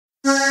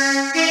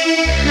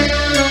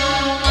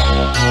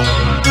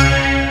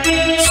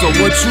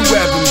What you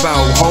rapping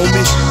about,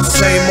 homie?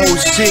 Same old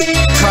shit,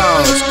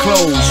 cars,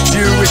 clothes,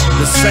 jewelry,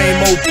 the same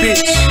old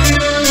bitch.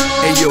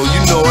 Hey yo,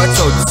 you know I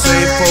told the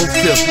same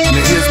 4/5.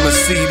 Now here's my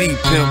CD,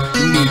 pimp.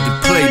 You need to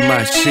play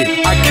my shit.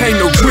 I came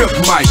to rip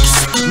mics,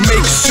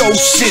 make sure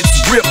shit's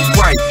ripped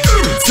right.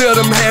 Tell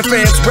them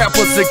half-ass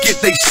rappers to get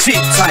they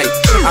shit tight.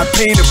 I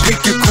paint a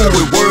picture cool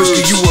with words,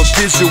 give you a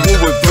visual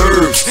with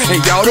verbs.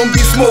 And y'all don't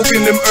be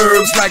smoking them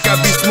herbs like I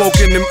be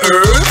smoking them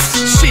herbs.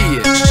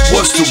 Shit,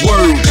 what's the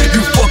word?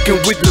 You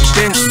fucking with the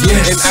best,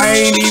 yes. And I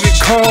ain't even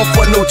come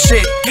for no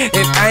check,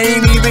 and I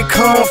ain't even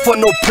come for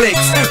no plex.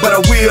 But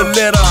I will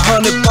let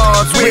 100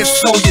 bars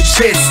rest on your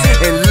chest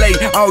and lay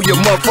all your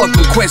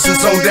motherfucking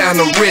questions on down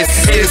the wrist.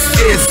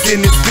 SS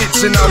in this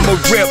bitch and I'ma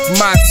rep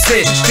my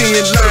set.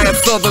 Thinline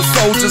for the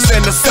soldiers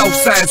and the South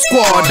Side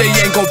squad. They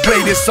ain't gon'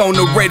 play this on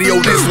the radio,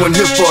 this one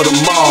here for the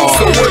mall.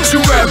 So what you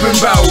rapping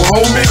about,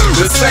 homie?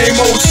 The same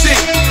old shit,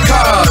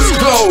 cars,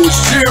 clothes,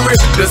 jewelry,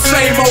 the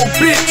same old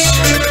bitch.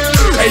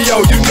 Hey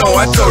yo, you know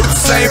I told the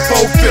same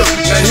 4/5.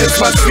 Now here's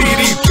my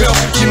CD, pimp.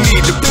 You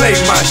need to play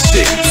my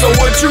shit. So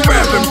what you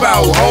rapping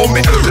about,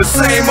 homie? The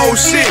same old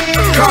shit,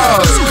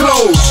 cars,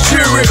 clothes,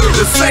 jewelry,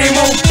 the same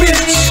old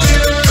bitch.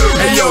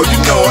 Hey yo, you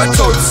know I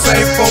told the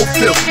same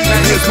 4/5. Now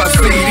here's my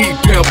CD,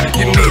 pimp.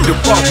 You need to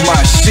bump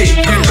my shit.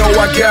 You know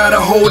I gotta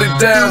hold it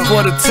down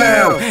for the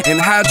town, and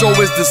hydro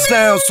is the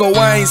sound, so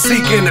I ain't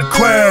seeking a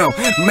crown.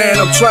 Man,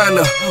 I'm trying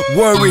to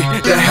worry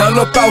the hell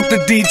about the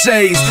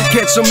DJs.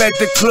 Catch them at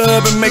the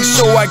club and make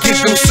sure I get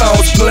them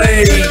songs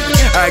played.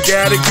 I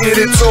gotta get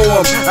it to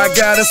them, I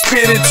gotta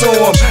spit it to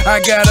them, I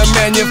gotta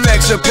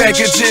manufacture,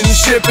 package it and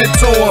ship it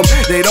to them.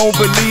 They don't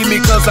believe me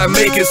cause I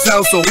make it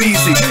sound so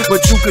easy,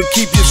 but you could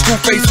keep your screw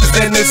faces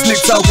and this slick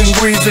talking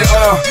breezy.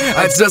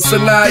 I just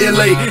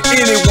annihilate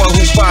anyone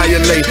who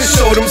violate.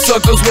 Show them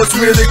suckers what's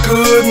really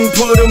good and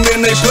put them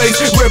in their place.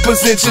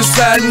 Represent your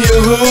side and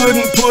your hood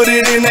and put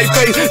it in their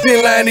face.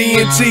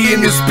 Thinlineent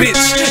in this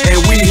bitch,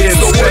 and we here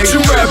to stay. What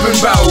you rapping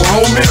about,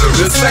 homie?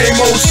 The same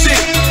old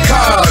shit,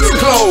 cars,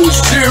 clothes,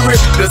 jewelry,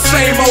 the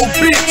same old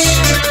bitch.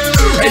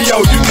 Hey yo,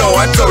 you know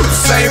I told the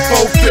same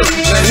 4/5.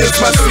 Now here's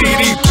my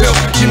CD, pimp.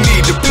 You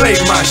need to play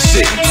my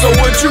shit. So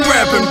what you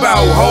rapping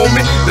about,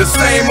 homie? The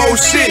same old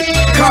shit,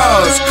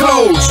 cars,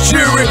 clothes,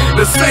 jewelry,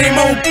 the same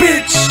old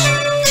bitch.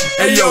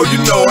 Hey yo, you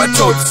know I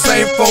told the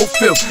same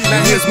 4/5. Now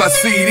here's my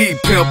CD,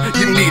 pimp.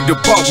 You need to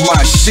bump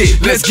my shit.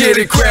 Let's get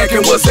it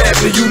crackin', what's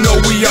happening? You know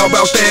we all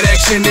about that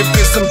action. If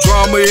it's some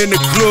drama in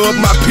the club,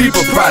 my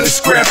people probably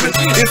scrapping.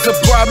 It's a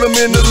problem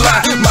in the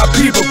lot, my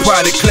people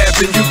probably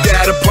clapping. You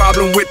got a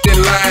problem with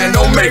Thinline,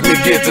 don't make me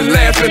get to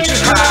laughing.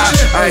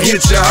 I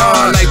hit you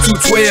hard like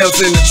 212s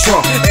in the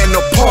trunk, and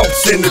the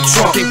pumps in the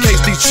trunk in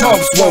case these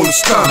chumps wanna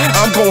stunt.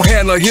 I'm gon'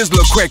 handle his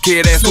little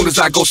crackhead as soon as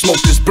I go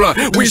smoke this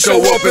blunt. We show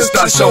up and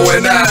start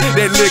showing out.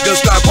 That nigga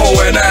stop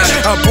pouring out.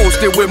 I'm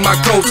posted with my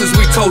closest,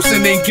 we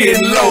toasting and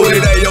getting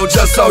loaded. Hey yo,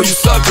 just so you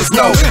suckers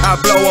know, I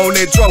blow on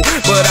that dro,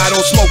 but I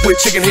don't smoke with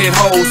chicken head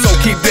hoes, so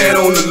keep that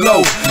on the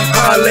low.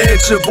 Holla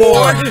at your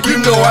boy, you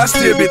know I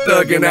still be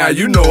thugging out.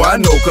 You know I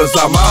know, cause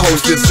all my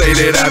hoes just say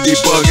that I be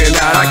bugging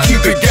out. I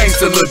keep it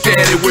gangster, look at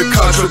it with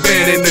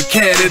contraband in the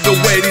caddy. The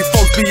way these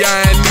folks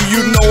behind me,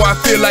 you know I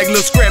feel like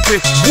Lil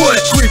Scrappy. What?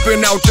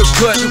 Creeping out the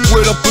cut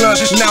with a blunt,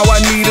 now I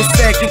need a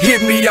sack.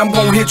 Hit me, I'm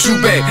gon' hit you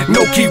back.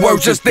 No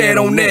keyword, just that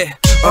on that.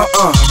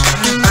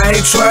 I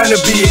ain't trying to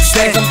be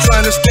exact, I'm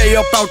trying to stay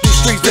up out these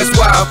streets, that's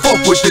why I fuck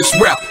with this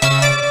rap.